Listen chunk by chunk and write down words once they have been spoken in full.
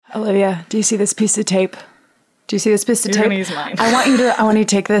Olivia, do you see this piece of tape? Do you see this piece of You're tape? gonna use mine. I want you to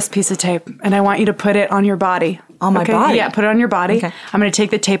take this piece of tape and I want you to put it on your body. On my body? Yeah, put it on your body. Okay. I'm going to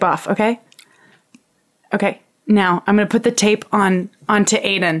take the tape off, okay? Okay. Now, I'm going to put the tape onto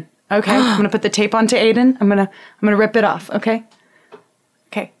Aiden. Okay? I'm going to put the tape onto Aiden. I'm going to rip it off, okay?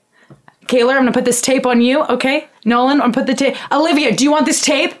 Okay. Kayla, I'm going to put this tape on you, okay? Nolan, I'm going to put the tape. Olivia, do you want this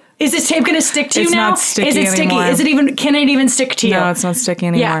tape? Is this tape going to stick to you It's now? not sticky Is it sticky? anymore. Can it even stick to you? No, it's not sticky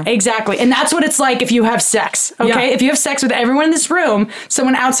anymore. Yeah, exactly. And that's what it's like if you have sex, okay? Yeah. If you have sex with everyone in this room,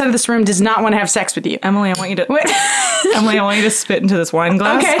 someone outside of this room does not want to have sex with you. Emily, I want you to spit into this wine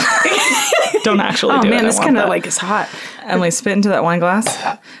glass. Okay. Don't actually Oh do it. man, I this want kind of that. like is hot. Emily, spit into that wine glass.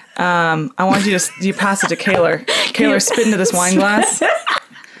 I want you to pass it to Kaylor. Kaylor, spit into this wine glass.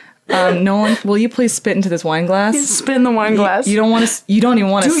 Nolan, will you please spit into this wine glass? Spit in the wine glass. You don't want to. You don't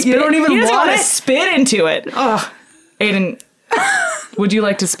even want to. Dude, Spit. you don't even He doesn't want wanna it? spit into it. Ugh. Aiden, would you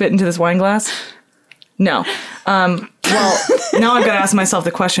like to spit into this wine glass? No. Well, now I've got to ask myself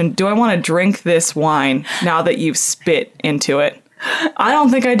the question: do I want to drink this wine now that you've spit into it? I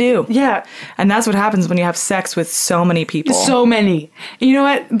don't think I do. Yeah. And that's what happens when you have sex with so many people. So many. You know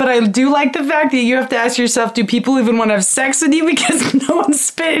what? But I do like the fact that you have to ask yourself, do people even want to have sex with you because no one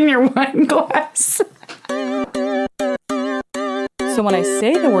spit in your wine glass? So when I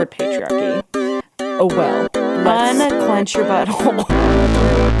say the word patriarchy, oh well. Unclench your butthole.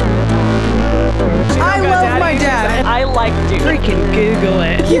 I love my dad. I like dude. Freaking Google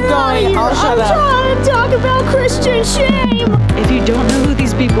it. Keep going. I'll shut up. trying to talk about Christian shame. If you don't know who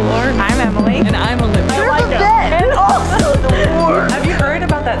these people are, I'm Emily. And I'm Olivia. You're the vet. And also the war. Have you heard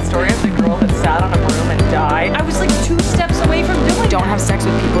about that story of the girl that sat on a broom and died? I was like 2 steps away from doing Don't have sex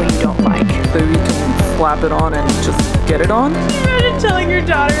with people you don't like. Maybe you can slap it on and just get it on? Imagine telling your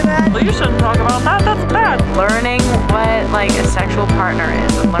daughter that. Well, you shouldn't talk about that. That's bad. Learning what like a sexual partner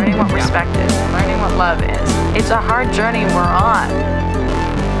is and learning what respect is and learning what love is. It's a hard journey we're on.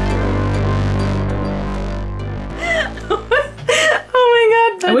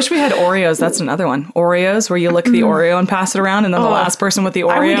 Oh my god. I wish we had Oreos. That's another one. Oreos, where you lick the Oreo and pass it around, and then the last person with the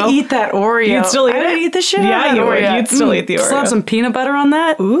Oreo. I would eat that Oreo. You'd still eat I would it? eat the shit Yeah, out of that you would. Oreo. You'd still eat the Still have Oreo. some peanut butter on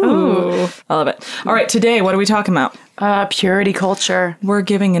that. Ooh. I love it. All right, today, what are we talking about? Purity culture. We're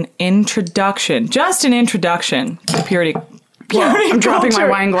giving an introduction, just an introduction to purity. I'm dropping my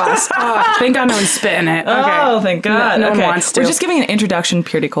wine glass. Oh, thank God no one's spitting it. Okay. Oh, thank God. No okay. one wants to. We're just giving an introduction to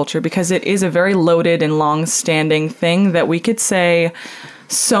purity culture because it is a very loaded and long-standing thing that we could say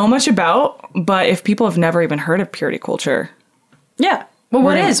so much about, but if people have never even heard of purity culture. Yeah. Well,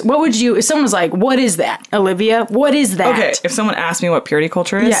 what would you, if someone was like, what is that, Olivia? What is that? Okay, if someone asked me what purity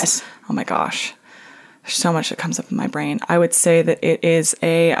culture is, Yes. Oh my gosh, there's so much that comes up in my brain. I would say that it is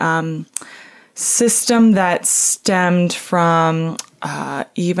a system that stemmed from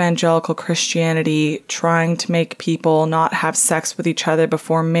evangelical Christianity trying to make people not have sex with each other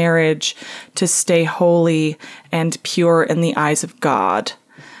before marriage to stay holy and pure in the eyes of God.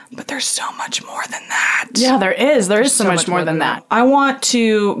 But there's so much more than that. Yeah, there is. There is so much more than that. I want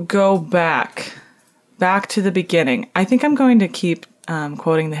to go back to the beginning. I think I'm going to keep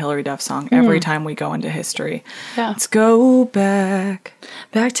quoting the Hillary Duff song every time we go into history. Yeah. Let's go back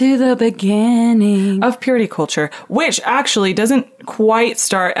to the beginning of purity culture, which actually doesn't quite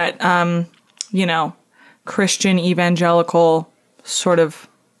start at, Christian evangelical sort of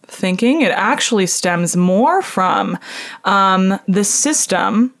thinking. It actually stems more from the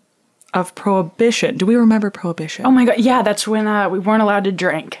system of prohibition. Do we remember prohibition? Oh my God. Yeah, that's when we weren't allowed to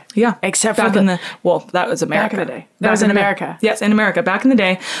drink. Yeah. Except back for in that was America. Back in the day. That was in America. Yes, in America. Back in the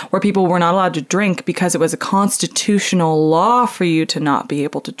day where people were not allowed to drink because it was a constitutional law for you to not be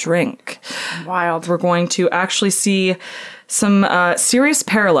able to drink. Wild. We're going to actually see some serious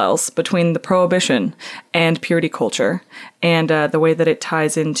parallels between the prohibition and purity culture and the way that it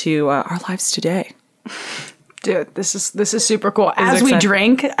ties into our lives today. Dude, this is super cool. As we exciting?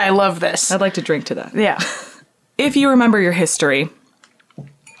 drink, I love this. I'd like to drink to that. Yeah. If you remember your history,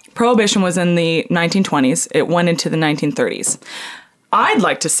 prohibition was in the 1920s. It went into the 1930s. I'd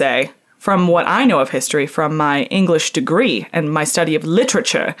like to say, from what I know of history, from my English degree and my study of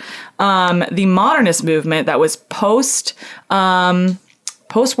literature, the modernist movement that was post World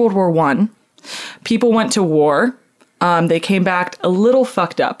War I, people went to war. They came back a little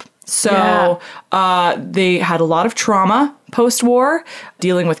fucked up. So they had a lot of trauma post-war,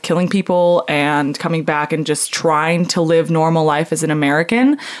 dealing with killing people and coming back and just trying to live normal life as an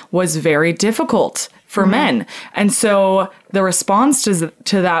American was very difficult for men. And so the response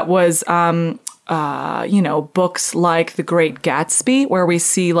to that was books like The Great Gatsby, where we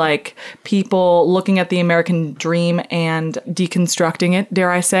see like people looking at the American dream and deconstructing it,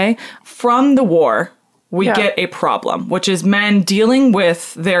 dare I say. From the war, we get a problem, which is men dealing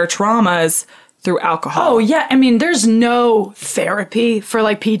with their traumas through alcohol. Oh, yeah. I mean, there's no therapy for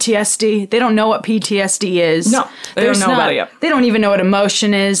like PTSD. They don't know what PTSD is. No, they don't know about it yet. They don't even know what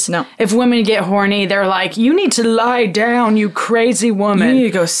emotion is. No. If women get horny, they're like, you need to lie down, you crazy woman. You need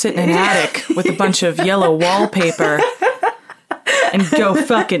to go sit in an attic with a bunch of yellow wallpaper and go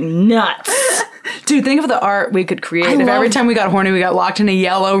fucking nuts. Dude, think of the art we could create if every time we got horny, we got locked in a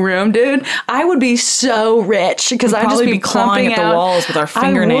yellow room, dude. I would be so rich because I'd just be clawing at the walls with our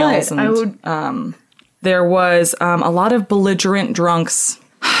fingernails. I would. There was a lot of belligerent drunks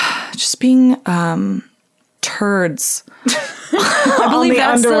just being turds. I believe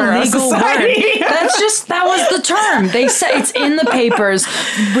that's the legal word. That was the term. They say it's in the papers.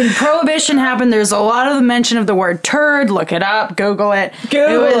 When Prohibition happened, there's a lot of the mention of the word turd. Look it up. Google it.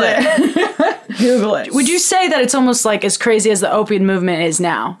 Google it. Would you say that it's almost like as crazy as the opium movement is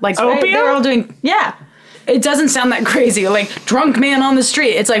now? Like opium? They're all doing, yeah. It doesn't sound that crazy. Like drunk man on the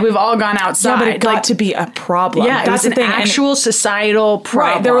street. It's like we've all gone outside. Yeah, but it got to be a problem. Yeah, that's an actual societal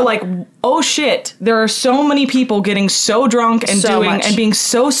problem. Right. They were like, oh shit, there are so many people getting so drunk and and being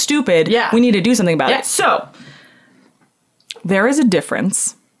so stupid. Yeah. We need to do something about it. So there is a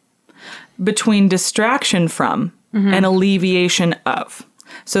difference between distraction from and alleviation of.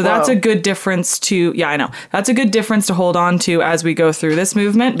 So that's a good difference to, that's a good difference to hold on to as we go through this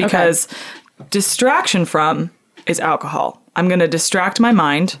movement, because distraction from is alcohol. I'm going to distract my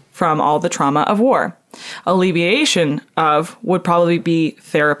mind from all the trauma of war. Alleviation of would probably be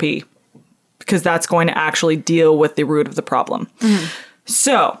therapy, because that's going to actually deal with the root of the problem.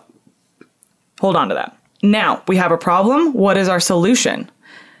 So hold on to that. Now we have a problem. What is our solution?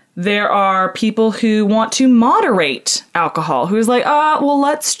 There are people who want to moderate alcohol, who's like,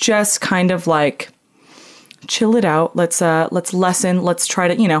 let's just kind of like chill it out. Let's lessen. Let's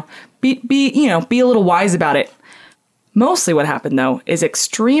try to, be a little wise about it. Mostly what happened though is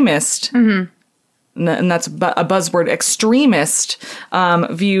extremist, and that's a buzzword, extremist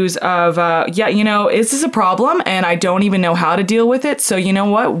views of, is this a problem and I don't even know how to deal with it. So you know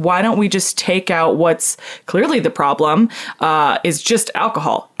what? Why don't we just take out what's clearly the problem is just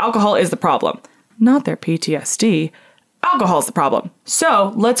alcohol. Alcohol is the problem, not their PTSD. Alcohol is the problem.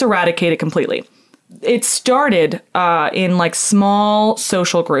 So let's eradicate it completely. It started in like small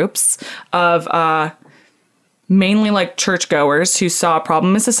social groups of mainly like churchgoers who saw a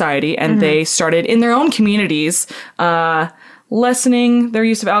problem in society, and they started in their own communities lessening their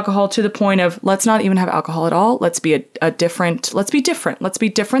use of alcohol to the point of, let's not even have alcohol at all. Let's be different. Let's be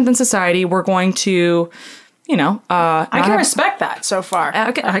different than society. We're going to, I can respect that so far.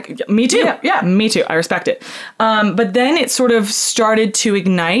 Me too. Yeah. Me too. I respect it. But then it sort of started to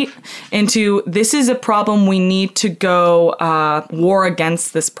ignite into, this is a problem. We need to go war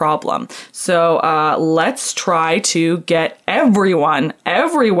against this problem. So let's try to get everyone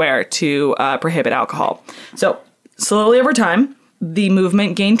everywhere to prohibit alcohol. So slowly over time, the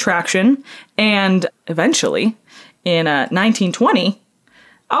movement gained traction, and eventually in 1920,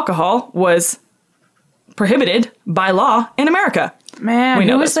 alcohol was prohibited by law in America. Man,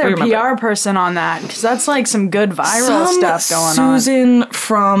 who was their PR person on that? Because that's like some good viral stuff going on. Susan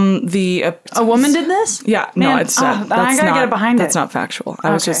from the... a woman did this? Yeah. Man, no, it's not. I gotta get behind it. That's not factual.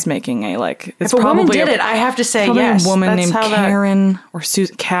 I was just making a like... It's if a woman did it, I have to say yes. A woman named Karen or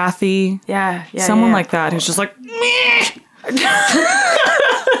Susan, Kathy. Yeah. Someone like that who's just like...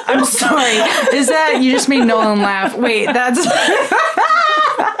 I'm sorry. Is that... You just made Nolan laugh. Wait, that's...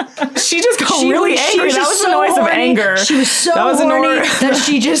 She just got really angry. That was the noise of anger. She was so horny that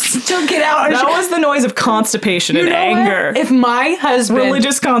she just took it out. That was the noise of constipation and anger. If my husband...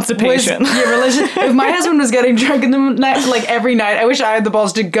 Religious constipation. If my husband was getting drunk in the night, like every night, I wish I had the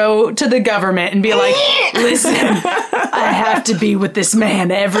balls to go to the government and be like, listen, I have to be with this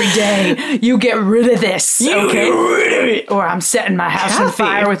man every day. You get rid of this, okay? Or I'm setting my house on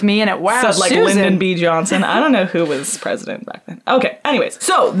fire with me in it. Wow, said like Susan. Lyndon B. Johnson. I don't know who was president back then. Okay, anyways.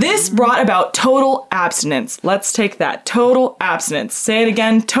 So this brought about total abstinence. Let's take that. Total abstinence. Say it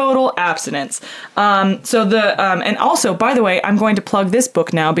again. Total abstinence. And also, by the way, I'm going to plug this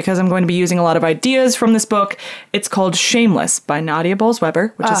book now because I'm going to be using a lot of ideas from this book. It's called Shameless by Nadia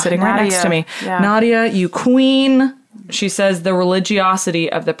Bolz-Weber, which is sitting right next to me. Yeah. Nadia, you queen. She says the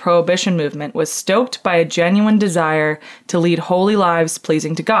religiosity of the Prohibition movement was stoked by a genuine desire to lead holy lives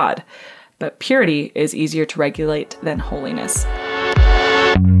pleasing to God. But purity is easier to regulate than holiness.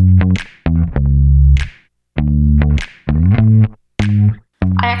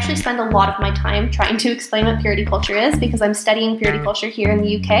 I actually spend a lot of my time trying to explain what purity culture is because I'm studying purity culture here in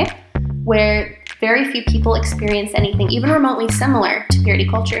the UK, where very few people experience anything even remotely similar to purity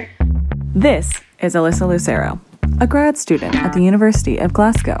culture. This is Alyssa Lucero, a grad student at the University of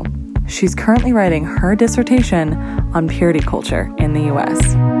Glasgow. She's currently writing her dissertation on purity culture in the US.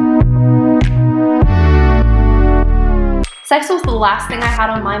 Sex was the last thing I had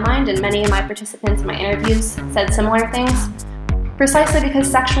on my mind, and many of my participants in my interviews said similar things, precisely because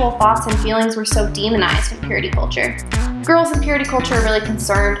sexual thoughts and feelings were so demonized in purity culture. Girls in purity culture are really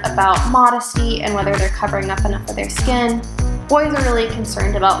concerned about modesty and whether they're covering up enough of their skin. Boys are really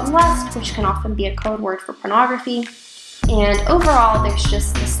concerned about lust, which can often be a code word for pornography. And overall, there's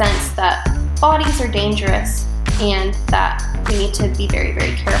just the sense that bodies are dangerous and that we need to be very,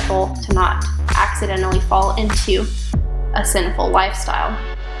 very careful to not accidentally fall into a sinful lifestyle.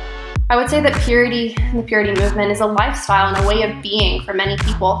 I would say that purity and the purity movement is a lifestyle and a way of being for many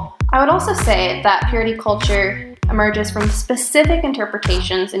people. I would also say that purity culture emerges from specific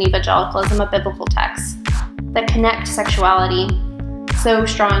interpretations in evangelicalism of biblical texts that connect sexuality so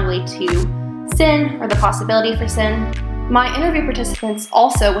strongly to sin or the possibility for sin. My interview participants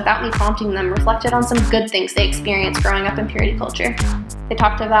also, without me prompting them, reflected on some good things they experienced growing up in purity culture. They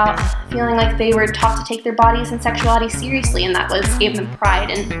talked about feeling like they were taught to take their bodies and sexuality seriously, and that gave them pride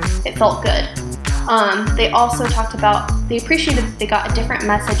and it felt good. They also talked about they appreciated that they got a different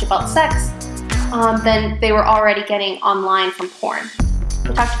message about sex than they were already getting online from porn.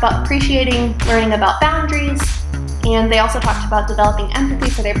 They talked about appreciating learning about boundaries, and they also talked about developing empathy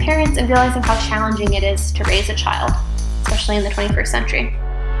for their parents and realizing how challenging it is to raise a child, especially in the 21st century.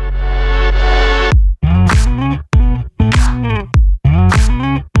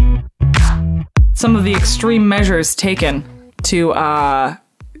 Some of the extreme measures taken to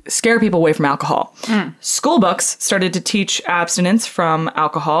scare people away from alcohol. School books started to teach abstinence from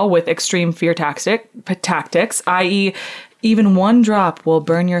alcohol with extreme fear tactics, i.e., even one drop will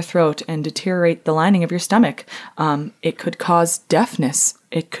burn your throat and deteriorate the lining of your stomach. It could cause deafness.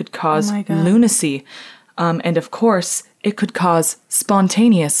 It could cause lunacy. And of course, it could cause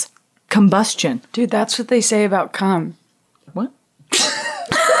spontaneous combustion. Dude, that's what they say about cum. What?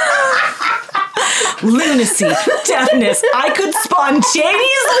 Lunacy, deafness. I could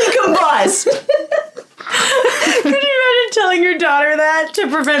spontaneously combust. Could you imagine telling your daughter that to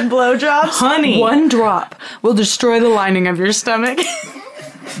prevent blowjobs? Honey. One drop will destroy the lining of your stomach.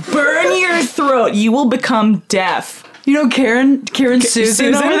 Burn your throat. You will become deaf. You know Karen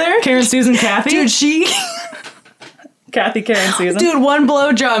Susan over there? Karen Susan Kathy? Dude, Kathy, Karen Susan. Dude, one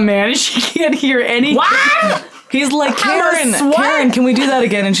blowjob, man. She can't hear anything. What? He's like, Karen, can we do that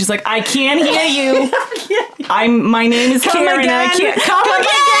again? And she's like, I can't hear you. My name is Karen. Again. I can't come again.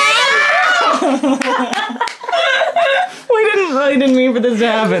 I didn't mean for this to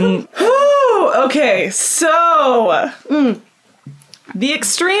happen. Okay, so the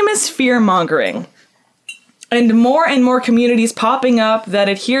extreme is fear-mongering. And more communities popping up that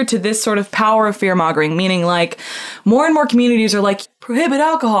adhere to this sort of power of fear-mongering, meaning like more and more communities are like, prohibit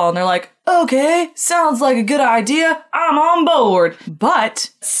alcohol. And they're like, okay, sounds like a good idea. I'm on board. But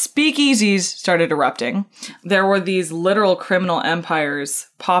speakeasies started erupting. There were these literal criminal empires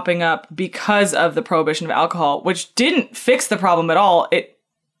popping up because of the prohibition of alcohol, which didn't fix the problem at all. It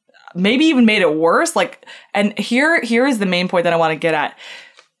maybe even made it worse. And here is the main point that I want to get at.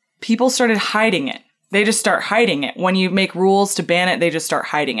 People started hiding it. They just start hiding it. When you make rules to ban it, they just start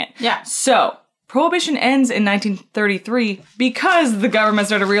hiding it. Yeah. So, Prohibition ends in 1933 because the government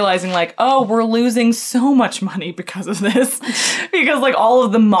started realizing, like, oh, we're losing so much money because of this. Because, like, all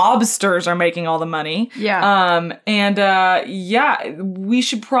of the mobsters are making all the money. Yeah. We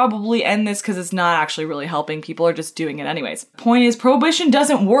should probably end this because it's not actually really helping. People are just doing it anyways. Point is, Prohibition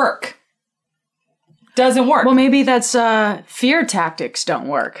doesn't work. Doesn't work. Well, maybe that's fear tactics don't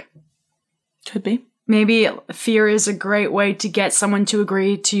work. Could be. Maybe fear is a great way to get someone to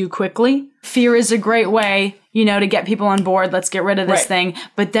agree to you quickly. Fear is a great way, to get people on board. Let's get rid of this thing.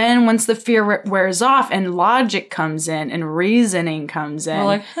 But then once the fear wears off and logic comes in and reasoning comes in. We're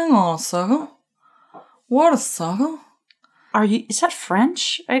like, hang on a second. What a second. Is that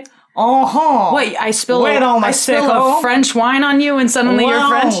French? Uh-huh. Wait, I spill Wait on my a sickle. French wine on you and suddenly you're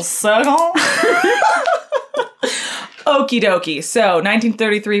French? Sickle. Okie dokie. So,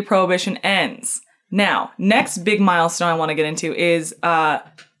 1933 Prohibition ends. Now, next big milestone I want to get into is World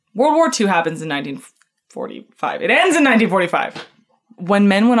War II happens in 1945. It ends in 1945. When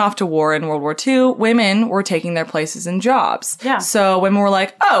men went off to war in World War II, women were taking their places in jobs. Yeah. So women were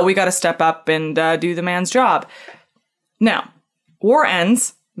like, oh, we got to step up and do the man's job. Now, war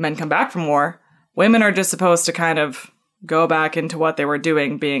ends, men come back from war. Women are just supposed to kind of go back into what they were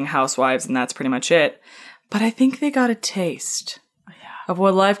doing, being housewives, and that's pretty much it. But I think they got a taste of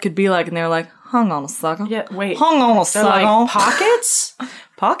what life could be like, and they were like, hang on a second. Yeah, wait. Hang on a They're second. like, pockets?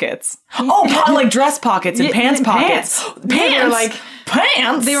 Pockets? Oh, like dress pockets and pants and pockets. pants. Pants? They were like,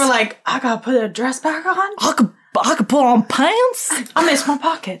 pants? They were like, I gotta put a dress back on. I could put on pants? I miss my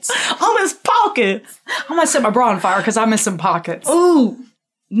pockets. I miss pockets. I'm gonna set my bra on fire because I miss some pockets. Ooh.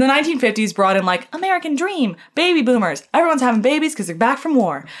 The 1950s brought in like American Dream, baby boomers. Everyone's having babies because they're back from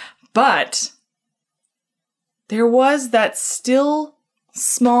war. But there was that still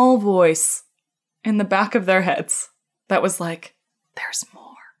small voice in the back of their heads that was like, there's more.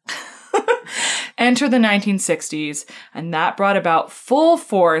 Enter the 1960s, and that brought about full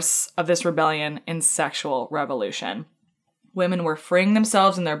force of this rebellion in sexual revolution. Women were freeing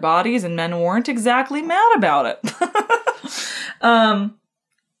themselves in their bodies, and men weren't exactly mad about it.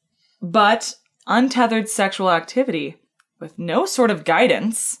 But untethered sexual activity with no sort of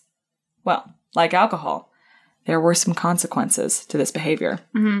guidance, well, like alcohol, there were some consequences to this behavior.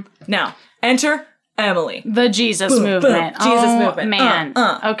 Mm-hmm. Now, enter Emily. The Jesus movement. Jesus Oh, movement. Man.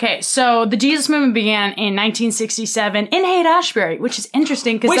 Okay, so the Jesus movement began in 1967 in Haight-Ashbury, which is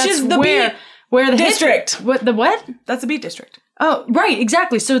interesting because Which that's is the where the district. What the what? That's the Beat District. Oh, right,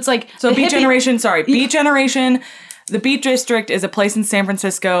 exactly. So it's like So the Beat hippie- Generation, sorry. Beat Generation, the Beat District is a place in San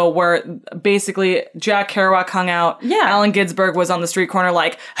Francisco where basically Jack Kerouac hung out. Yeah. Allen Ginsberg was on the street corner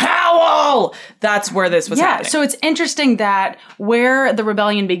like, howl! That's where this was happening. So it's interesting that where the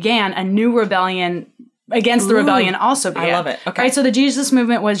rebellion began, a new rebellion against the rebellion also began. I love it. Okay. Right, so the Jesus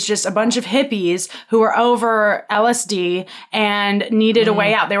movement was just a bunch of hippies who were over LSD and needed a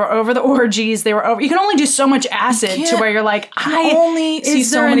way out. They were over the orgies. They were over. You can only do so much acid to where you're like, I only see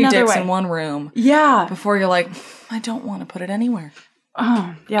is so there many another dicks way? in one room Yeah. before you're like, I don't want to put it anywhere.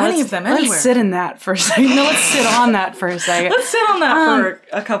 Yeah, Any let's- of them anywhere. Let's sit in that for a second. No, let's sit on that for a second. Let's sit on that for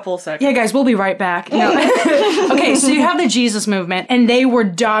a couple seconds. Yeah, guys, we'll be right back. No. Okay, so you have the Jesus movement, and they were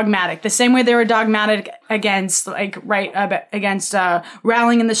dogmatic. The same way they were dogmatic against, against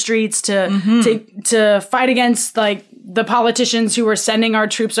rallying in the streets to fight against the politicians who were sending our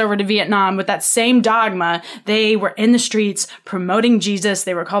troops over to Vietnam. With that same dogma, they were in the streets promoting Jesus.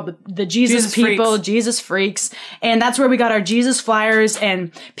 They were called the Jesus people, freaks. Jesus freaks, and that's where we got our Jesus flyers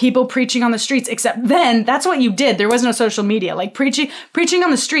and people preaching on the streets. Except then, that's what you did. There was no social media. Like preaching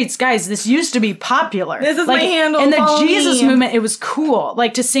on the streets, guys. This used to be popular. This is my handle, in the follow Jesus me. movement. It was cool,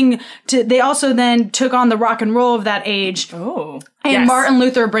 like to sing. They also then took on the rock and roll of that age. Oh. And Yes. Martin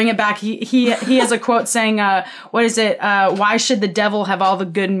Luther, bring it back. He has a quote saying, what is it? Why should the devil have all the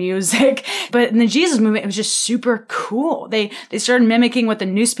good music? But in the Jesus movement, it was just super cool. They started mimicking what the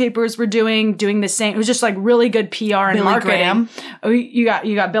newspapers were doing the same. It was just like really good PR and Billy marketing. Graham. Oh, you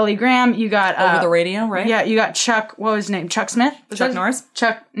got Billy Graham. You got Over the radio, right? Yeah, you got Chuck. What was his name? Chuck Smith? Chuck Norris?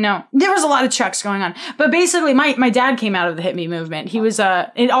 Chuck. No, there was a lot of Chucks going on. But basically, my dad came out of the hippie movement. He was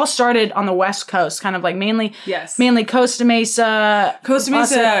it all started on the West Coast, kind of like mainly Costa Mesa.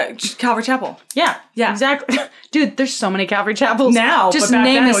 Calvary Chapel. Yeah, Yeah. exactly. Dude, there's so many Calvary chapels. Now, just but back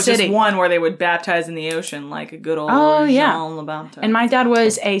name then a it was city. just one where they would baptize in the ocean like a good old Jean le Baptiste. And my dad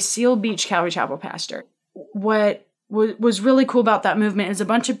was a Seal Beach Calvary Chapel pastor. What was really cool about that movement is a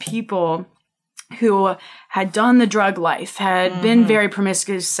bunch of people who had done the drug life, had been very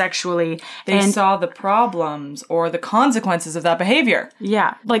promiscuous sexually. They saw the problems or the consequences of that behavior.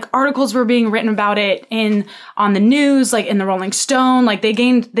 Yeah, like articles were being written about it on the news, like in the Rolling Stone. Like they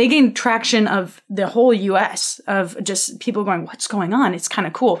gained traction of the whole U.S. of just people going, "What's going on?" It's kind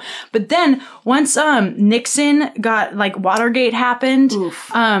of cool. But then once Nixon got Watergate happened,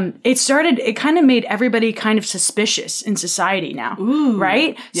 it kind of made everybody kind of suspicious in society now,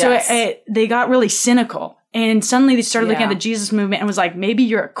 right? Yes. So they got really cynical. And suddenly they started looking at Yeah. the Jesus movement and was like, maybe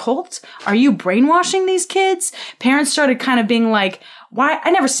you're a cult? Are you brainwashing these kids? Parents started kind of being like, why?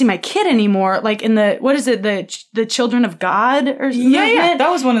 I never see my kid anymore. Like in the Children of God or movement? That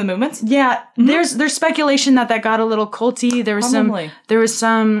was one of the movements. Yeah, there's speculation that got a little culty. There was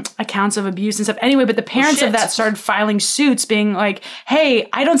some accounts of abuse and stuff. Anyway, but the parents of that started filing suits, being like, "Hey,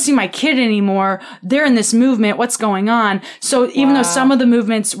 I don't see my kid anymore. They're in this movement. What's going on?" So even though some of the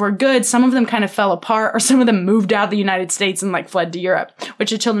movements were good, some of them kind of fell apart, or some of them moved out of the United States and fled to Europe,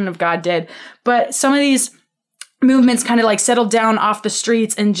 which the Children of God did. But some of these movements kind of like settled down off the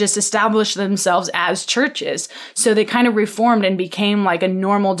streets and just established themselves as churches. So they kind of reformed and became like a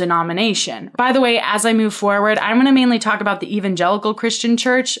normal denomination. By the way, as I move forward, I'm going to mainly talk about the evangelical Christian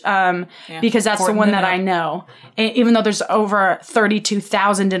church because that's the one that I know. And even though there's over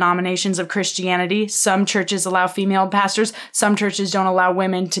 32,000 denominations of Christianity, some churches allow female pastors, some churches don't allow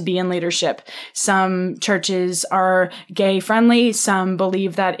women to be in leadership. Some churches are gay friendly, some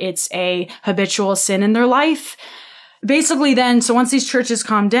believe that it's a habitual sin in their life. Basically then, so once these churches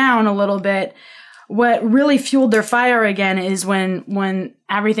calmed down a little bit, what really fueled their fire again is when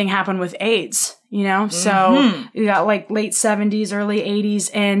everything happened with AIDS, you know? So you got like late 70s, early 80s,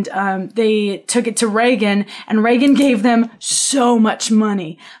 and they took it to Reagan, and Reagan gave them so much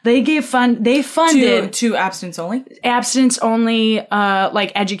money. They funded to abstinence only? Abstinence only,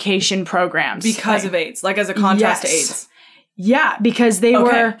 like education programs. Because of AIDS, like as a contrast to AIDS. Yeah, because they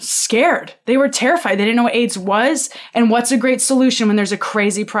were scared. They were terrified. They didn't know what AIDS was. And what's a great solution when there's a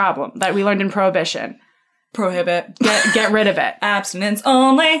crazy problem that we learned in Prohibition? Prohibit. Get rid of it. Abstinence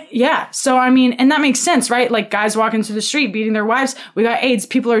only. Yeah. So, I mean, and that makes sense, right? Like guys walking through the street, beating their wives. We got AIDS.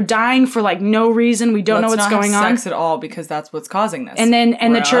 People are dying for like no reason. We don't know what's going on. Sex at all because that's what's causing this. And then,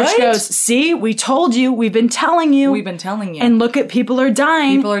 the church goes, see, we told you. We've been telling you. And look at people are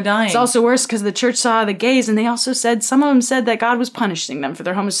dying. It's also worse because the church saw the gays and they also said, some of them said that God was punishing them for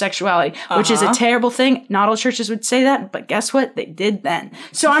their homosexuality, which is a terrible thing. Not all churches would say that, but guess what? They did then.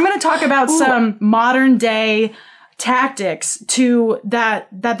 So I'm going to talk about some modern day tactics that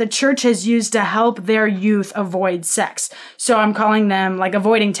the church has used to help their youth avoid sex. So I'm calling them like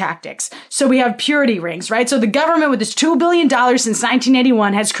avoiding tactics. So we have purity rings, right? So the government with its $2 billion since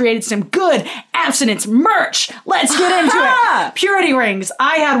 1981 has created some good abstinence merch. Let's get into it. Purity rings.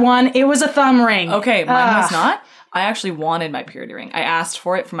 I had one. It was a thumb ring. Okay, mine was not. I actually wanted my purity ring. I asked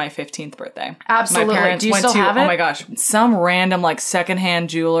for it for my 15th birthday. Absolutely. My parents Do you went still to, have it? oh my gosh, some random like secondhand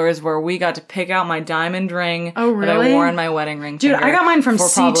jewelers where we got to pick out my diamond ring Oh, really? that I wore on my wedding ring. Dude, I got mine from for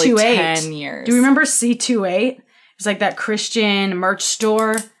C28. probably 10 years. Do you remember C28? It's like that Christian merch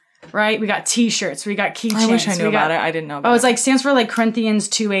store, right? We got t-shirts, we got keychains. I wish I knew about it. I didn't know about it. Oh, it's like stands for like Corinthians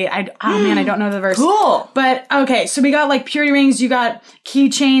 2:8. I don't know the verse. Cool. But okay, so we got like purity rings, you got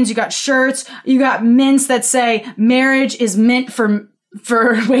keychains, you got shirts, you got mints that say marriage is meant for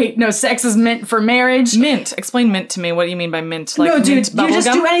sex is meant for marriage. Mint. Explain mint to me. What do you mean by mint? Like no, dude, mint you just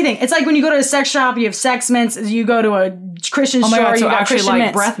gum? do anything. It's like when you go to a sex shop, you have sex mints. You go to a Christian store, God, so you got actually Christian like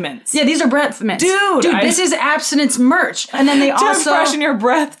mints. breath mints. Yeah, these are breath mints. Dude, this is abstinence merch. And then they to also freshen your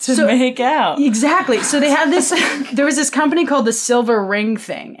breath to make out. Exactly. So they had this, there was this company called the Silver Ring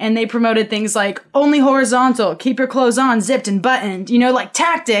thing, and they promoted things like only horizontal, keep your clothes on, zipped and buttoned, like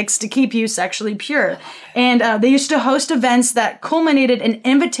tactics to keep you sexually pure. And they used to host events that culminated in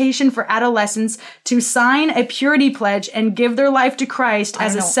invitation for adolescents to sign a purity pledge and give their life to Christ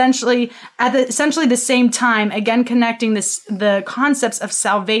as essentially the same time, again connecting the concepts of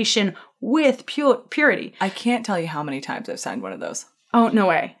salvation with purity. I can't tell you how many times I've signed one of those. Oh, no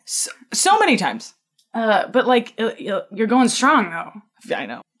way. So many times. But like, you're going strong though. I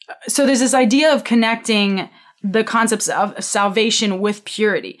know. So there's this idea of connecting the concepts of salvation with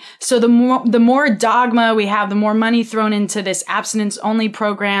purity. So the more dogma we have, the more money thrown into this abstinence only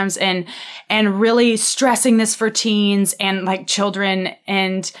programs and really stressing this for teens and like children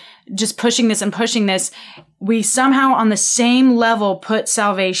and just pushing this, we somehow on the same level put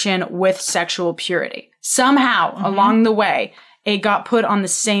salvation with sexual purity. Somehow along the way, it got put on the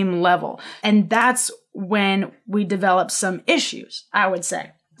same level. And that's when we develop some issues, I would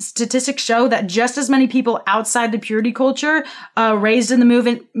say. Statistics show that just as many people outside the purity culture raised in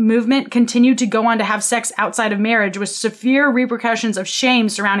the movement continue to go on to have sex outside of marriage with severe repercussions of shame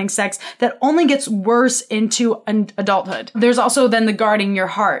surrounding sex that only gets worse into adulthood. There's also then the guarding your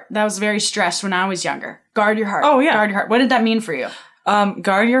heart. That was very stressed when I was younger. Guard your heart. Oh, yeah. Guard your heart. What did that mean for you?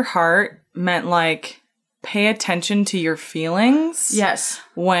 Guard your heart meant like pay attention to your feelings. Yes.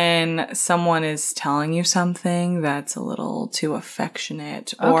 When someone is telling you something that's a little too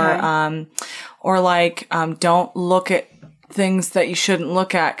affectionate or like don't look at things that you shouldn't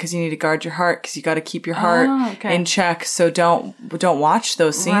look at because you need to guard your heart because you got to keep your heart in check. So don't watch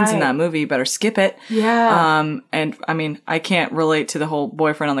those scenes in that movie. You better skip it. Yeah. And I mean, I can't relate to the whole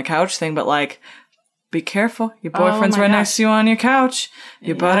boyfriend on the couch thing, but like, be careful. Your boyfriend's right next to you on your couch.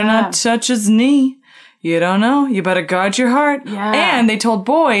 You better not touch his knee. You don't know. You better guard your heart. Yeah. And they told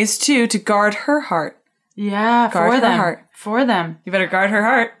boys, too, to guard her heart. Yeah, Guard for her them. heart. For them. You better guard her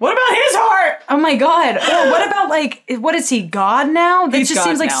heart. What about his heart? Oh my God. Or what about like, what is he, God now? That He's just God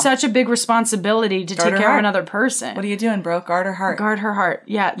seems like now. such a big responsibility to Guard take her care heart. of another person. What are you doing, bro? Guard her heart. Guard her heart.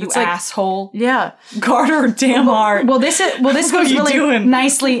 Yeah. you it's like, asshole. yeah. Guard her damn heart. Well, this What goes are you really doing?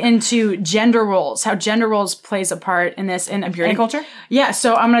 nicely into gender roles, how gender roles plays a part in this. And purity culture? Yeah.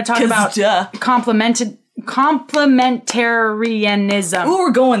 So I'm going to talk 'Cause about duh. complementarianism. Ooh,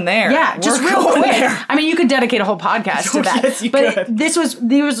 we're going there. Yeah, just We're real going quick. there. I mean, you could dedicate a whole podcast to that. Yes, you but could. these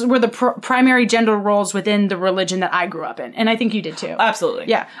were the primary gender roles within the religion that I grew up in, and I think you did too. Absolutely.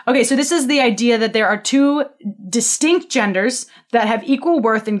 Yeah. Okay, so this is the idea that there are two distinct genders that have equal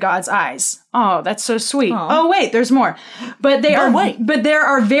worth in God's eyes. Oh, that's so sweet. Oh, wait, there's more. But there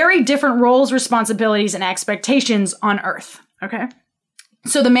are very different roles, responsibilities, and expectations on earth. Okay?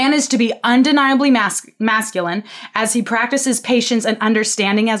 So the man is to be undeniably masculine as he practices patience and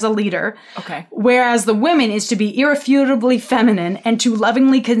understanding as a leader. Okay. Whereas the woman is to be irrefutably feminine and to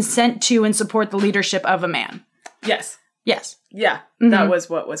lovingly consent to and support the leadership of a man. Yes. Yes. Yeah. That was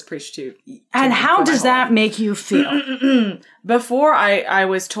what was preached to And me how for my does whole that make you feel? Before, I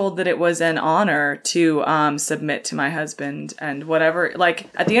was told that it was an honor to submit to my husband and whatever. Like,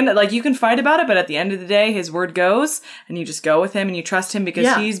 at the end, like, you can fight about it, but at the end of the day, his word goes, and you just go with him and you trust him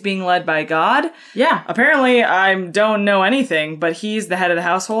because he's being led by God. Yeah. Apparently, I don't know anything, but he's the head of the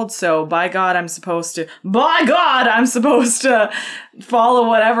household, so by God, I'm supposed to follow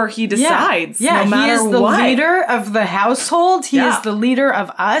whatever he decides. Yeah, no matter he is the what. leader of the household. He is the leader of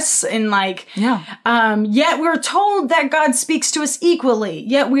us. And like, yet we're told that God speaks to us equally.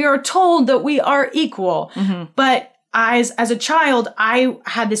 Yet we are told that we are equal. But as a child, I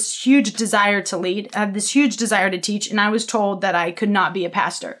had this huge desire to lead, I had this huge desire to teach, and I was told that I could not be a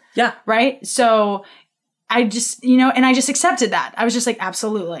pastor. Yeah. Right? So I just, and I just accepted that. I was just like,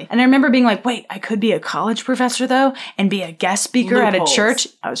 absolutely. And I remember being like, wait, I could be a college professor though and be a guest speaker at a Loopholes. church.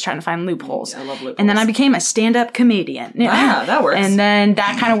 I was trying to find loopholes. I love loopholes. And then I became a stand-up comedian. Ah, that works. And then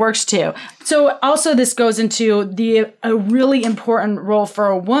that kind of works too. So also this goes into a really important role for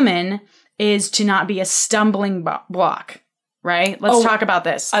a woman is to not be a stumbling block. Right? Let's talk about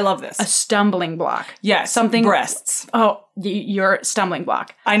this. I love this. A stumbling block. Yes. Something. Breasts. Oh, your stumbling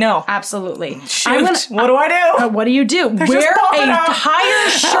block. I know. Absolutely. Shoot. What do I do? What do you do? Wear just popping a out. higher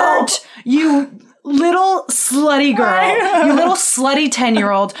shirt, you little slutty girl. You little slutty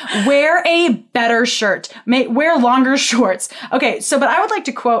 10-year-old. Wear a better shirt. Wear longer shorts. Okay, but I would like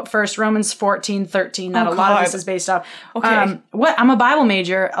to quote first Romans 14:13 that a lot of this is based off. Okay. What? I'm a Bible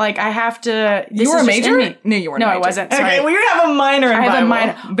major. Like, I have to... You were a major? No, you weren't. No, a I major. wasn't. Sorry. Okay, well, you have a minor in I have Bible. a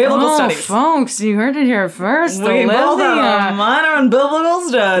minor. Biblical studies. Folks, you heard it here first. We both have a minor in biblical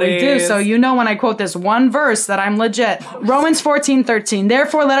studies. We do. So you know when I quote this one verse that I'm legit. Romans 14:13.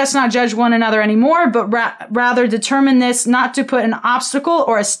 Therefore, let us not judge one another anymore, but rather determine this not to put an obstacle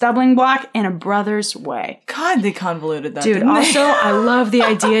or a stumbling block in a brother's way. God, they convoluted that, Dude, didn't they? also, I love the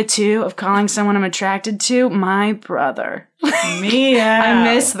idea, too, of calling someone I'm attracted to my brother. Me, yeah. I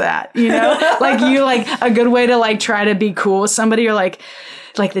miss that, like a good way to like try to be cool with somebody. You're like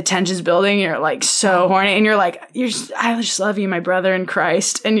the tension's building. You're like so horny, and you're like, I just love you, my brother in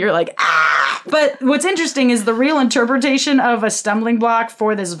Christ, and you're like, ah. But what's interesting is the real interpretation of a stumbling block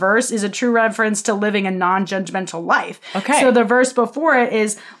for this verse is a true reference to living a non-judgmental life. Okay. So the verse before it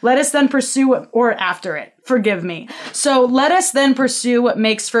is, let us then pursue or after it. Forgive me. So let us then pursue what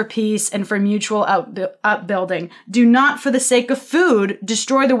makes for peace and for mutual upbuilding. Do not, for the sake of food,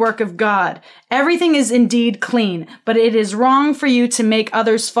 destroy the work of God. Everything is indeed clean, but it is wrong for you to make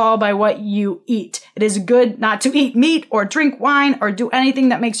others fall by what you eat. It is good not to eat meat or drink wine or do anything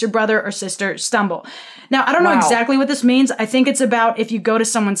that makes your brother or sister stumble. Now, I don't know exactly what this means. I think it's about if you go to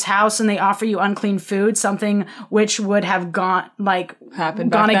someone's house and they offer you unclean food, something which would have gone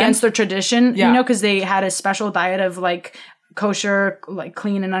against their tradition, because they had a special diet of like kosher, like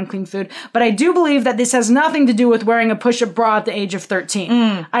clean and unclean food. But I do believe that this has nothing to do with wearing a push-up bra at the age of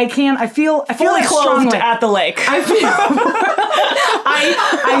 13. I feel Fully like clothed strongly at the lake.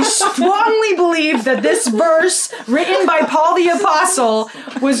 I strongly believe that this verse, written by Paul the Apostle,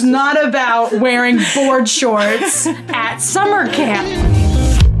 was not about wearing board shorts at summer camp.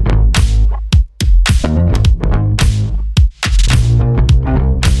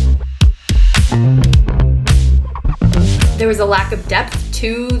 There was a lack of depth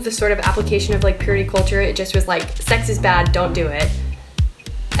to the sort of application of like purity culture. It just was like, sex is bad, don't do it.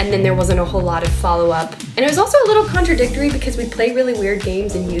 And then there wasn't a whole lot of follow-up. And it was also a little contradictory because we played really weird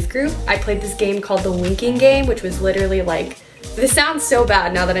games in youth group. I played this game called the winking game, which was literally like, this sounds so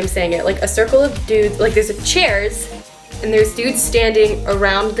bad now that I'm saying it, like a circle of dudes, like there's chairs, and there's dudes standing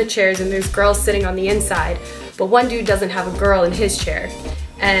around the chairs, and there's girls sitting on the inside, but one dude doesn't have a girl in his chair.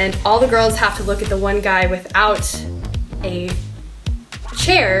 and all the girls have to look at the one guy without a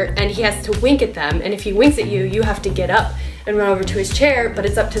chair, and he has to wink at them, and if he winks at you, you have to get up and run over to his chair, but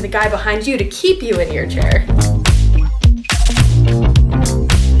it's up to the guy behind you to keep you in your chair.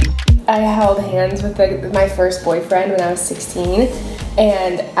 I held hands with my first boyfriend when I was 16,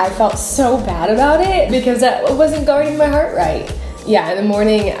 and I felt so bad about it because I wasn't guarding my heart right. Yeah, in the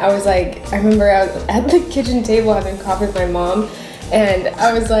morning I remember I was at the kitchen table having coffee with my mom, and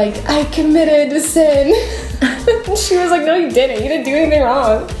I was like, I committed sin. And she was like, no you didn't do anything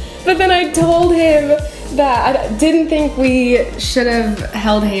wrong. But then I told him that I didn't think we should have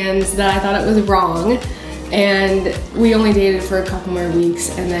held hands, that I thought it was wrong. And we only dated for a couple more weeks,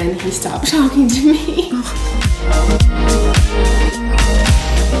 and then he stopped talking to me.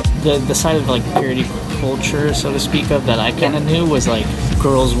 The side of like purity culture, so to speak of, that I kind of knew was like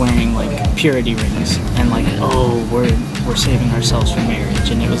girls wearing like purity rings and like, oh, we're saving ourselves for marriage,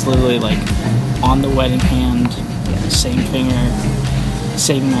 and it was literally like on the wedding hand, same finger,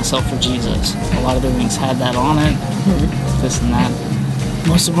 saving myself for Jesus. A lot of the rings had that on it, this and that.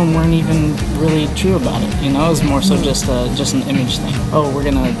 Most of them weren't even really true about it, you know. It was more so just an image thing. Oh, we're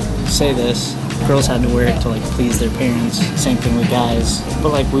gonna say this. Girls had to wear it to like please their parents. Same thing with guys. But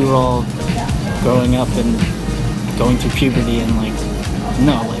like we were all growing up and going through puberty and like,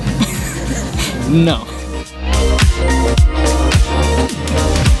 no, like, no.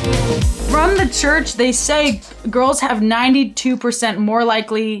 From the church, they say girls have 92% more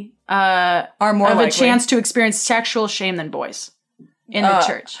likely Are more of likely. a chance to experience sexual shame than boys in the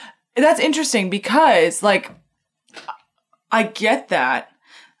church. That's interesting because, like, I get that,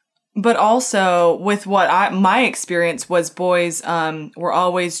 but also with what my experience was, boys were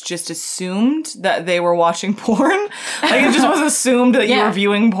always just assumed that they were watching porn. Like, it just was assumed that you were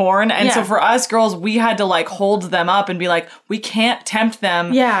viewing porn. And so for us girls, we had to, like, hold them up and be like, we can't tempt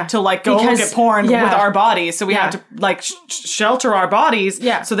them to, like, go look at porn with our bodies. So we have to, like, shelter our bodies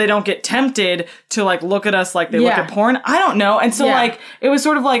so they don't get tempted to, like, look at us like they look at porn. I don't know. And so, like, it was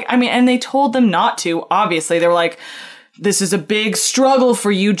sort of like, I mean, and they told them not to, obviously. They were like, this is a big struggle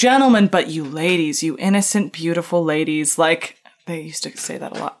for you gentlemen, but you ladies, you innocent, beautiful ladies, like, they used to say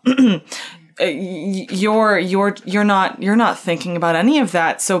that a lot. You're not thinking about any of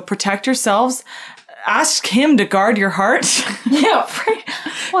that. So protect yourselves. Ask him to guard your heart.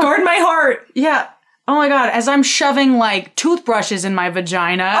 Guard my heart. Yeah. Oh my God. As I'm shoving like toothbrushes in my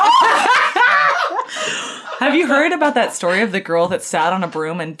vagina. Have you heard about that story of the girl that sat on a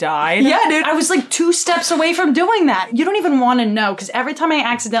broom and died? Yeah, dude. I was like 2 steps away from doing that. You don't even want to know, because every time I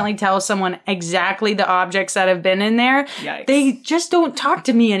accidentally tell someone exactly the objects that have been in there, they just don't talk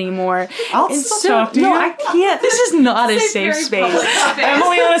to me anymore. I'll still talk to you. No, I can't. This is not a safe space.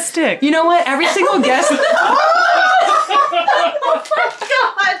 Emily on a stick. You know what? Every single guest... Oh my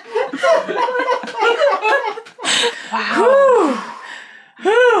God. Wow.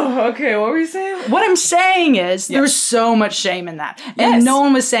 Okay, what were you saying? What I'm saying is there was so much shame in that, and no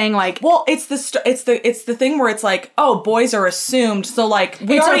one was saying like, well, it's the thing where it's like, oh, boys are assumed, so like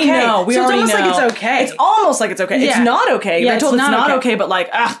we it's already okay. know. We so already it's almost know. like it's okay. It's almost like it's okay. Yeah. It's not okay. Yeah, They're told it's not okay. okay, but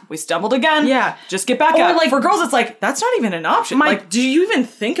like, we stumbled again. Yeah, just get back or up. Like, for girls, it's like that's not even an option. Like, do you even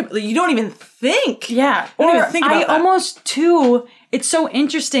think? You don't even think. Yeah, you don't even think about that. Almost too. It's so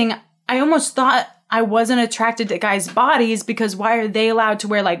interesting. I almost thought I wasn't attracted to guys' bodies because why are they allowed to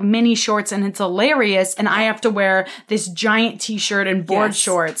wear like mini shorts and it's hilarious, and I have to wear this giant t-shirt and board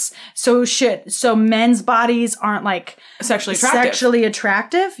shorts? So men's bodies aren't like sexually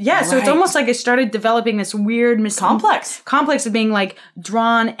attractive. Yeah, so it's almost like I started developing this weird complex of being like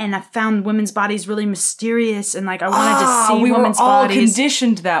drawn, and I found women's bodies really mysterious, and like I wanted to see women's bodies. We were all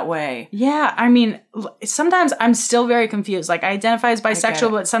conditioned that way. Yeah, I mean, sometimes I'm still very confused. Like I identify as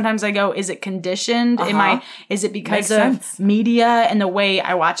bisexual, but sometimes I go, is it conditioned? Is it because of media and the way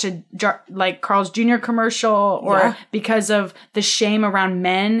I watch like Carl's Jr. commercial, or because of the shame around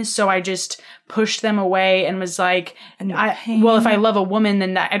men? So I just pushed them away and was like, if I love a woman,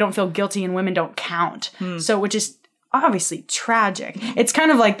 then I don't feel guilty and women don't count. So, which is obviously tragic. It's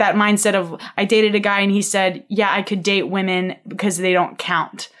kind of like that mindset of, I dated a guy and he said, yeah, I could date women because they don't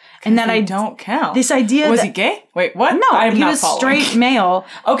count. And then I don't count. This idea was he gay? Wait, what? No, he was straight male.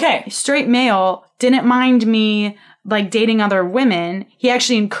 Okay, straight male. Didn't mind me like dating other women. He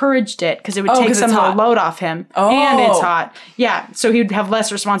actually encouraged it because it would take some of the load off him. And it's hot. Yeah, so he would have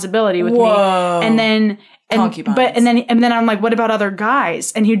less responsibility with me. And then Concubines. But and then I'm like, what about other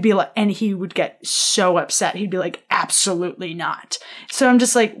guys? And he'd be like, and he would get so upset. He'd be like, absolutely not. So I'm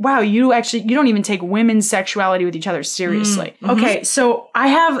just like, wow, you don't even take women's sexuality with each other seriously. Okay, so I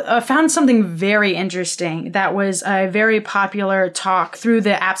have found something very interesting that was a very popular talk through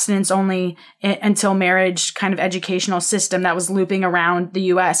the abstinence only until marriage kind of educational system that was looping around the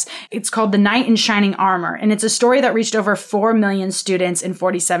US. It's called The Knight in Shining Armor, and it's a story that reached over 4 million students in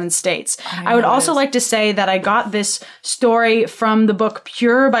 47 states. I would also like to say that I got this story from the book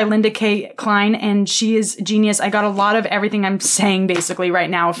Pure by Linda K. Klein, and she is genius. I got a lot of everything I'm saying basically right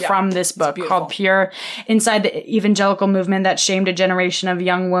now from this book called Pure, inside the evangelical movement that shamed a generation of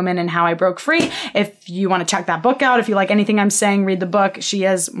young women and how I broke free. If you want to check that book out, if you like anything I'm saying, read the book. She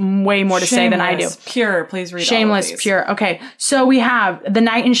has way more to say than I do. Pure, please read Shameless, all of these. Pure. Okay, so we have The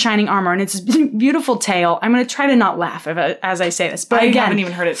Knight in Shining Armor, and it's a beautiful tale. I'm going to try to not laugh as I say this, but I again, haven't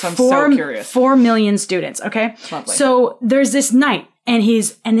even heard it, so I'm so curious. 4 million students, okay? Lovely. So there's this knight, and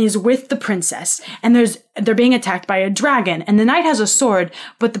he's with the princess, and they're being attacked by a dragon, and the knight has a sword,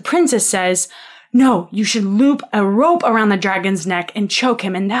 but the princess says, no, you should loop a rope around the dragon's neck and choke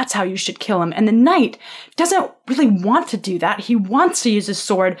him, and that's how you should kill him. And the knight doesn't really want to do that. He wants to use his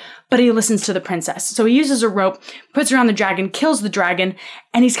sword, but he listens to the princess. So he uses a rope, puts it around the dragon, kills the dragon,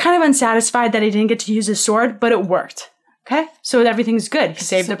 and he's kind of unsatisfied that he didn't get to use his sword, but it worked. Okay? So everything's good. He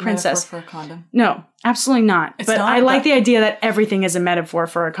saved the princess. For a condom? No, absolutely not. But I like the idea that everything is a metaphor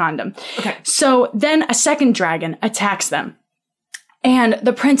for a condom. Okay. So then a second dragon attacks them. And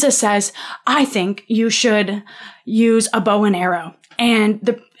the princess says, I think you should use a bow and arrow. And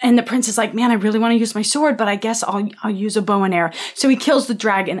the prince is like, man, I really want to use my sword, but I guess I'll use a bow and arrow. So he kills the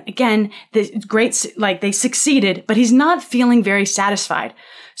dragon. Again, they succeeded, but he's not feeling very satisfied.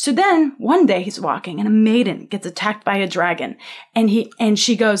 So then one day he's walking and a maiden gets attacked by a dragon, and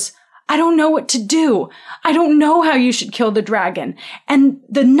she goes, I don't know what to do. I don't know how you should kill the dragon. And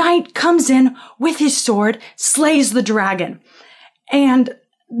the knight comes in with his sword, slays the dragon. And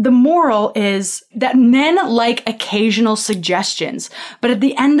the moral is that men like occasional suggestions, but at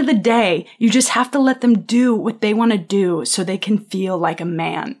the end of the day, you just have to let them do what they want to do so they can feel like a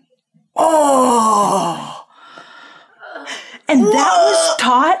man. Oh! And that was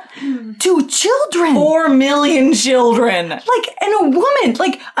taught to children. 4 million children. And a woman.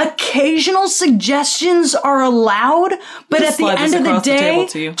 Occasional suggestions are allowed, but at the end of the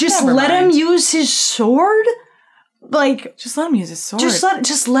day, just let him use his sword. Just let him use his sword.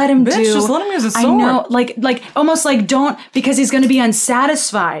 Just let him do. Just let him use his sword. I know, almost don't, because he's going to be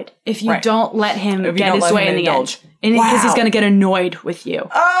unsatisfied if you don't let him get his way in the end. And because he's going to get annoyed with you.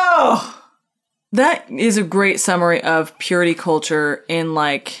 Oh! That is a great summary of purity culture in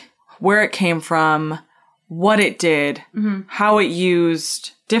where it came from, what it did, how it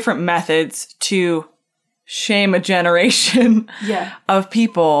used different methods to shame a generation of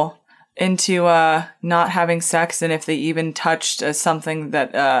people into not having sex, and if they even touched something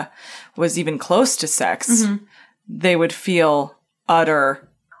that was even close to sex, they would feel utter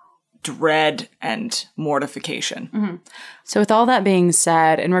dread and mortification. So with all that being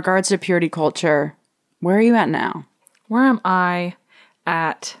said, in regards to purity culture, where are you at now? Where am I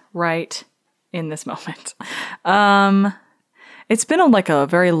at right in this moment? It's been a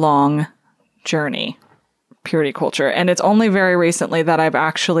very long journey, purity culture. And it's only very recently that I've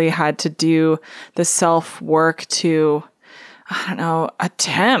actually had to do the self-work to,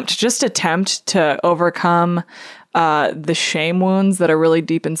 attempt to overcome the shame wounds that are really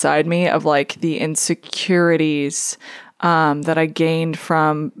deep inside me of the insecurities that I gained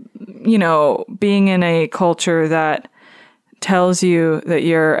from, being in a culture that tells you that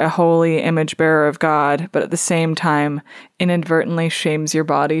you're a holy image bearer of God, but at the same time inadvertently shames your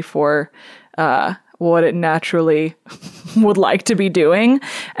body for what it naturally would like to be doing.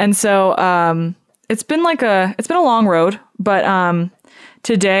 And so it's been a long road, but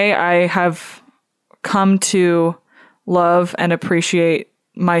today I have come to love and appreciate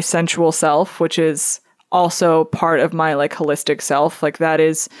my sensual self, which is also part of my holistic self. That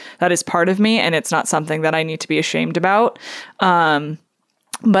is part of me, and it's not something that I need to be ashamed about. But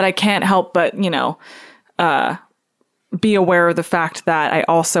I can't help but, be aware of the fact that I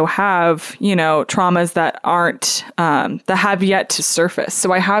also have, traumas that aren't, that have yet to surface.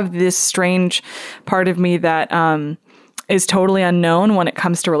 So I have this strange part of me that, is totally unknown when it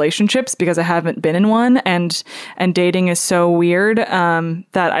comes to relationships because I haven't been in one, and dating is so weird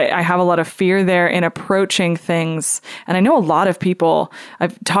that I have a lot of fear there in approaching things. And I know a lot of people,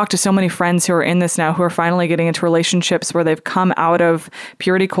 I've talked to so many friends who are in this now who are finally getting into relationships where they've come out of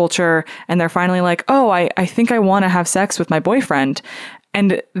purity culture and they're finally like, oh, I think I want to have sex with my boyfriend.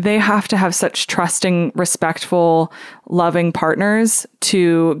 And they have to have such trusting, respectful, loving partners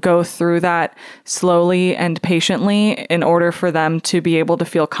to go through that slowly and patiently in order for them to be able to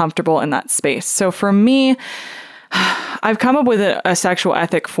feel comfortable in that space. So for me, I've come up with a sexual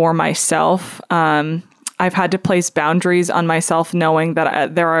ethic for myself. I've had to place boundaries on myself, knowing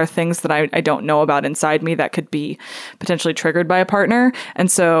that there are things that I don't know about inside me that could be potentially triggered by a partner.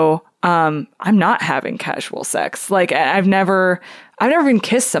 And so I'm not having casual sex. Like I've never even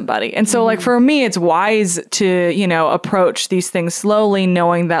kissed somebody. And so like for me, it's wise to, approach these things slowly,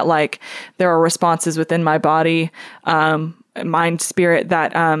 knowing that like there are responses within my body, mind, spirit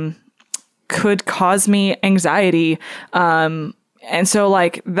that could cause me anxiety. And so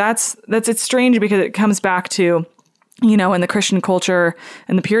like it's strange because it comes back to, in the Christian culture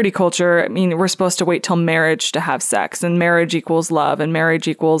and the purity culture, I mean, we're supposed to wait till marriage to have sex, and marriage equals love and marriage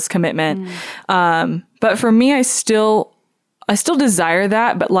equals commitment. But for me, I still desire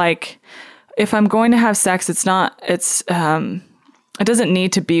that. But like, if I'm going to have sex, it doesn't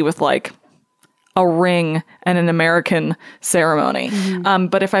need to be with like a ring and an American ceremony.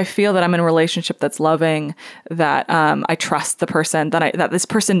 But if I feel that I'm in a relationship that's loving, that I trust the person, that this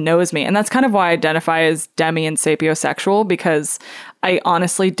person knows me. And that's kind of why I identify as demi and sapiosexual, because I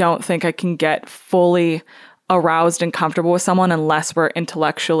honestly don't think I can get fully aroused and comfortable with someone unless I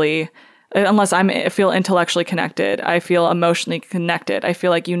feel intellectually connected. I feel emotionally connected. I feel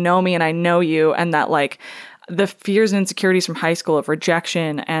like you know me and I know you, and that like the fears and insecurities from high school of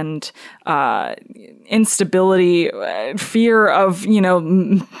rejection and instability, fear of,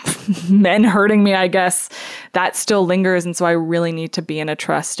 men hurting me, I guess, that still lingers. And so I really need to be in a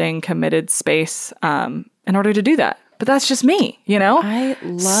trusting, committed space in order to do that. But that's just me, I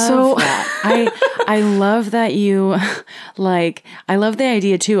love that. I love that you I love the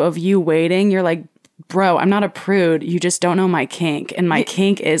idea too of you waiting. You're like, bro, I'm not a prude. You just don't know my kink. And my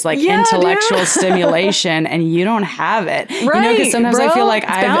kink is like intellectual stimulation, and you don't have it. Right, because sometimes I feel like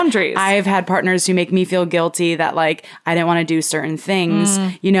boundaries. I've had partners who make me feel guilty that like I didn't want to do certain things,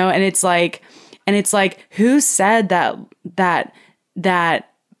 and it's like who said that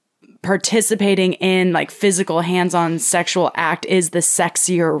participating in like physical hands-on sexual act is the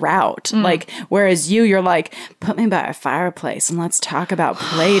sexier route. Like, whereas you're like, put me by a fireplace and let's talk about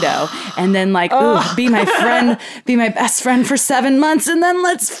Play-Doh. And then like, be my friend, be my best friend for 7 months. And then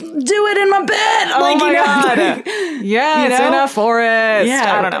let's do it in my bed. Like, my God. Yes, in a forest.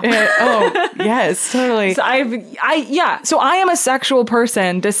 Yeah. I don't know. Yes, totally. So so I am a sexual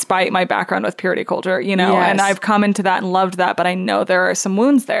person despite my background with purity culture, and I've come into that and loved that, but I know there are some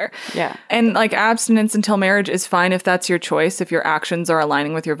wounds there. Yeah. And like abstinence until marriage is fine if that's your choice. If your actions are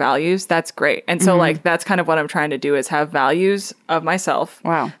aligning with your values, that's great. And so like that's kind of what I'm trying to do, is have values of myself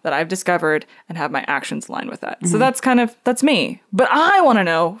that I've discovered and have my actions align with that. So that's me. But I want to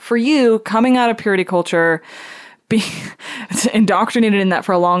know, for you, coming out of purity culture, being indoctrinated in that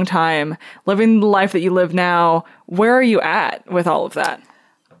for a long time, living the life that you live now, where are you at with all of that?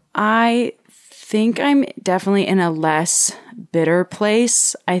 I think I'm definitely in a less bitter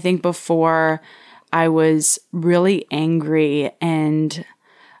place. I think before I was really angry and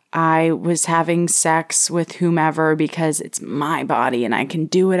I was having sex with whomever because it's my body and I can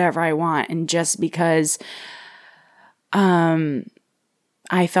do whatever I want. And just because I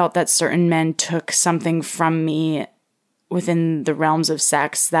felt that certain men took something from me within the realms of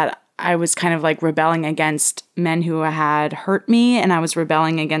sex, that I was kind of like rebelling against men who had hurt me, and I was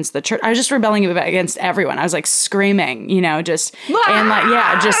rebelling against the church. I was just rebelling against everyone. I was like screaming, just and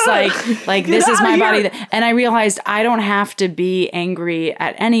like this is my body. And I realized I don't have to be angry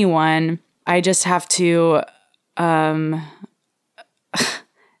at anyone. I just have to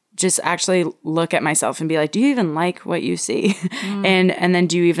just actually look at myself and be like, do you even like what you see? And then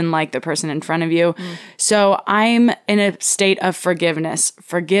do you even like the person in front of you? So I'm in a state of forgiveness,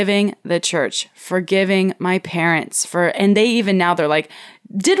 forgiving the church, forgiving my parents and they even now they're like,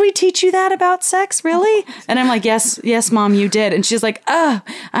 did we teach you that about sex, really? And I'm like, yes, Mom, you did. And she's like, oh,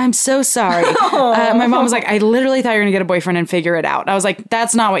 I'm so sorry. My mom was like, I literally thought you were going to get a boyfriend and figure it out. I was like,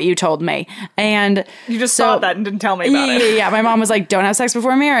 that's not what you told me. And you just saw that and didn't tell me about it. Yeah. My mom was like, don't have sex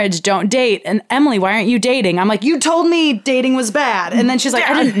before marriage. Don't date. And Emily, why aren't you dating? I'm like, you told me dating was bad. And then she's like,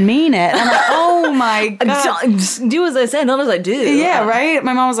 I didn't mean it. And I'm like, oh my God. Do as I said, not as I do. Yeah, right?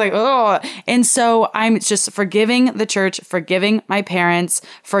 My mom was like, oh. And so I'm just forgiving the church, forgiving my parents,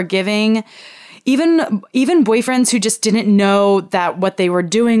 forgiving even boyfriends who just didn't know that what they were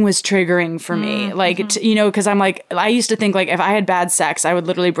doing was triggering for me. Like, because I'm like, I used to think like if I had bad sex, I would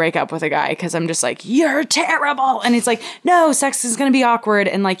literally break up with a guy because I'm just like, you're terrible. And it's like, no, sex is going to be awkward.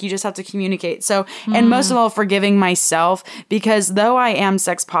 And like, you just have to communicate. So, and most of all, forgiving myself, because though I am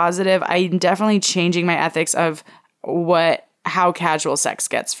sex positive, I'm definitely changing my ethics of how casual sex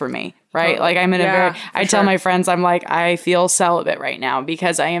gets for me. Right? Like I'm in I tell my friends, I'm like, I feel celibate right now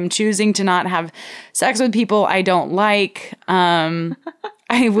because I am choosing to not have sex with people I don't like. I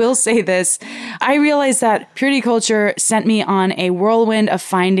will say this. I realized that purity culture sent me on a whirlwind of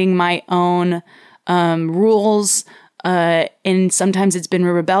finding my own rules. And sometimes it's been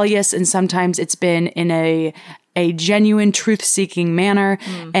rebellious and sometimes it's been in a genuine truth-seeking manner.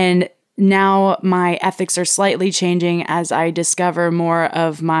 And now my ethics are slightly changing as I discover more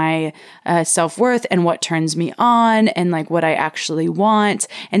of my self-worth and what turns me on and like what I actually want.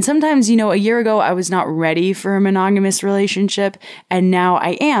 And sometimes, a year ago I was not ready for a monogamous relationship and now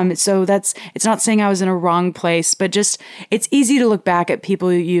I am. So it's not saying I was in a wrong place, but just it's easy to look back at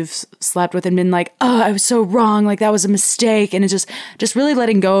people you've slept with and been like, oh, I was so wrong. Like that was a mistake. And it's just really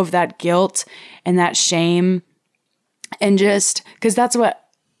letting go of that guilt and that shame. And just because that's what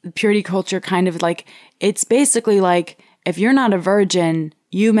purity culture kind of like, it's basically like, if you're not a virgin,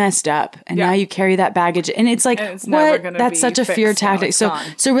 you messed up and now you carry that baggage. And it's like, and it's what? That's such a fear tactic. So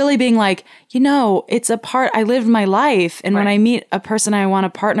really being like, it's a part, I lived my life. And when I meet a person I want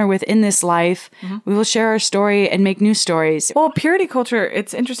to partner with in this life, we will share our story and make new stories. Well, purity culture,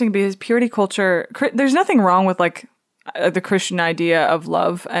 it's interesting because purity culture, there's nothing wrong with like the Christian idea of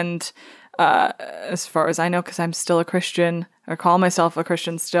love. And as far as I know, because I'm still a Christian, or call myself a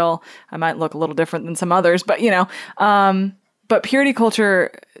Christian still. I might look a little different than some others, but but purity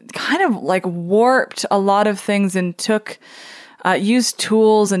culture kind of like warped a lot of things and used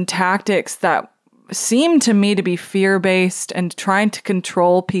tools and tactics that seemed to me to be fear-based and trying to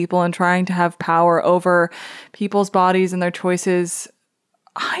control people and trying to have power over people's bodies and their choices.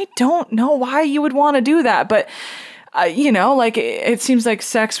 I don't know why you would want to do that, but like it seems like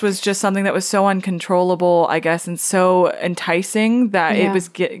sex was just something that was so uncontrollable, I guess, and so enticing that it was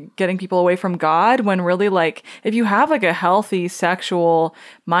getting people away from God, when really like if you have like a healthy sexual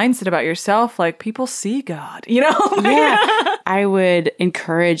mindset about yourself, like people see God, I would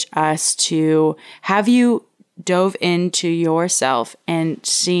encourage us to have you dove into yourself and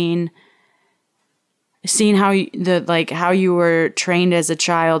seen how how you were trained as a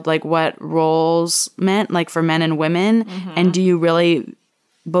child, like what roles meant, like for men and women, and do you really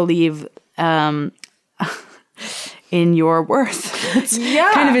believe in your worth?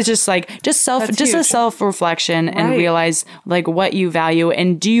 Kind of is just like a self-reflection and realize like what you value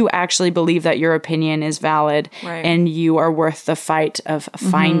and do you actually believe that your opinion is valid and you are worth the fight of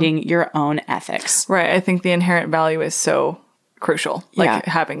finding your own ethics. Right. I think the inherent value is so crucial. Like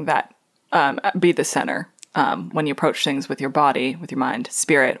having that be the center when you approach things with your body, with your mind,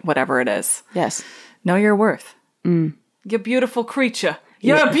 spirit, whatever it is. Yes. Know your worth. You beautiful creature.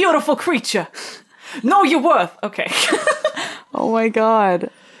 You're a beautiful creature. Know your worth. Okay. Oh my God.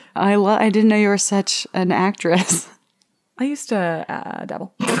 I didn't know you were such an actress. I used to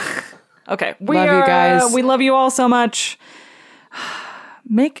dabble. Okay. Love you guys. We love you all so much.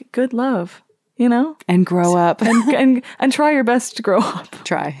 Make good love. And grow up. and try your best to grow up.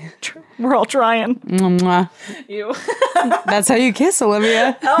 Try. We're all trying. Mwah. You. That's how you kiss,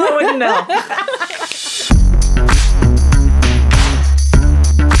 Olivia. Oh, no.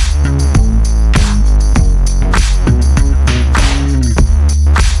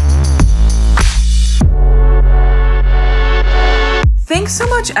 Thanks so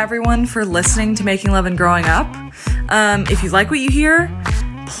much, everyone, for listening to Making Love and Growing Up. If you like what you hear,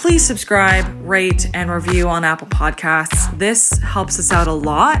 please subscribe, rate, and review on Apple Podcasts. This helps us out a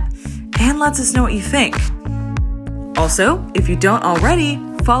lot and lets us know what you think. Also, if you don't already,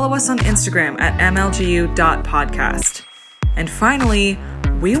 follow us on Instagram at mlgu.podcast. And finally,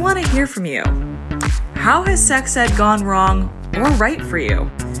 we want to hear from you. How has sex ed gone wrong or right for you?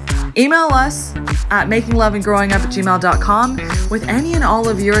 Email us at makingloveandgrowingup@gmail.com with any and all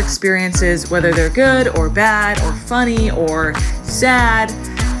of your experiences, whether they're good or bad or funny or sad.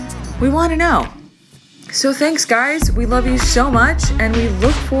 We want to know. So thanks, guys. We love you so much, and we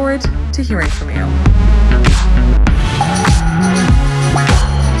look forward to hearing from you.